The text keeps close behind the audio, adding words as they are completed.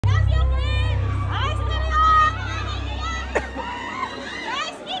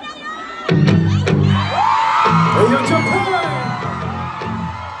your Japan!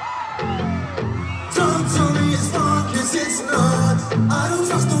 Don't tell me it's wrong, cause it's not. I don't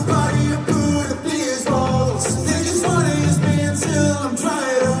trust nobody who put up these walls. They just wanna use me until I'm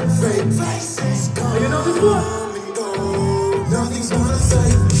dried up. Fake faces come You know this one? and go. Nothing's gonna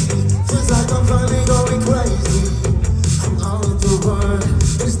save me. Feels like I'm finally going crazy. I'm all of the word.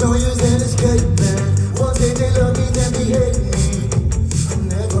 There's no use in escaping. One day they love me, then they hate me. I'm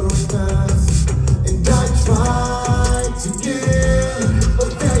never enough. And I try to give,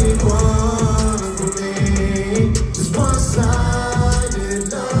 but they ain't one for me. Just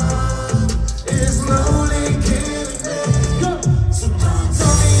one-sided love is slowly killing me. So don't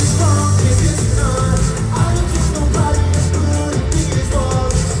tell me it's wrong, cause it's not. I don't trust nobody to put up these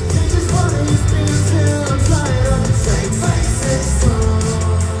walls. They just wanna use me until I'm tired of the same faces.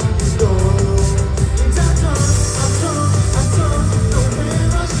 Some go, and I don't know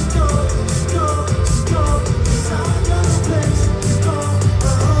where I should go. Cause I got no place to go.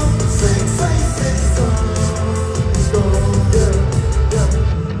 Same faces, some go, yeah.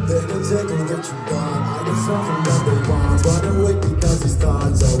 They can take on what you want. I get something that they want. Run away because these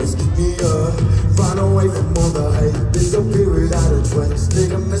thoughts always keep me up. Run away from all the hate. Disappear without a trace. They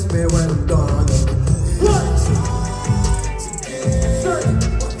can miss me when I'm gone. What?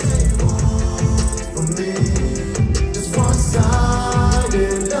 What they want from me. Just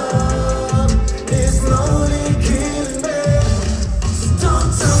one-sided love is slowly killing me. So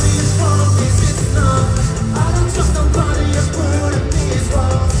don't tell me it's wrong, cause it's not. I don't trust nobody I put up these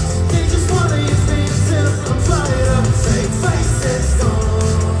walls. They just wanna use me until I'm tired of the same faces.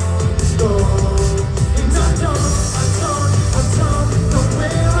 Some go, and I don't know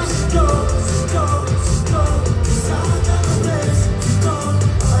where I should go. Cause I got no place to go.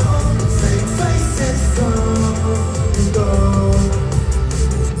 Same faces, some go.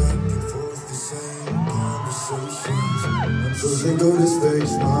 Back and forth, the same conversations. I'm so sick of this fake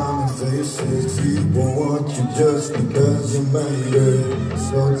smiling faces. People want you just because you made it.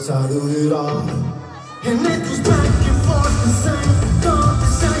 So tired of it all. And it goes back and forth, the same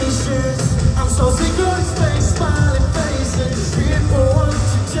conversations. I'm so sick of this fake smiling faces. People want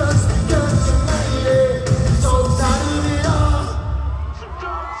you just because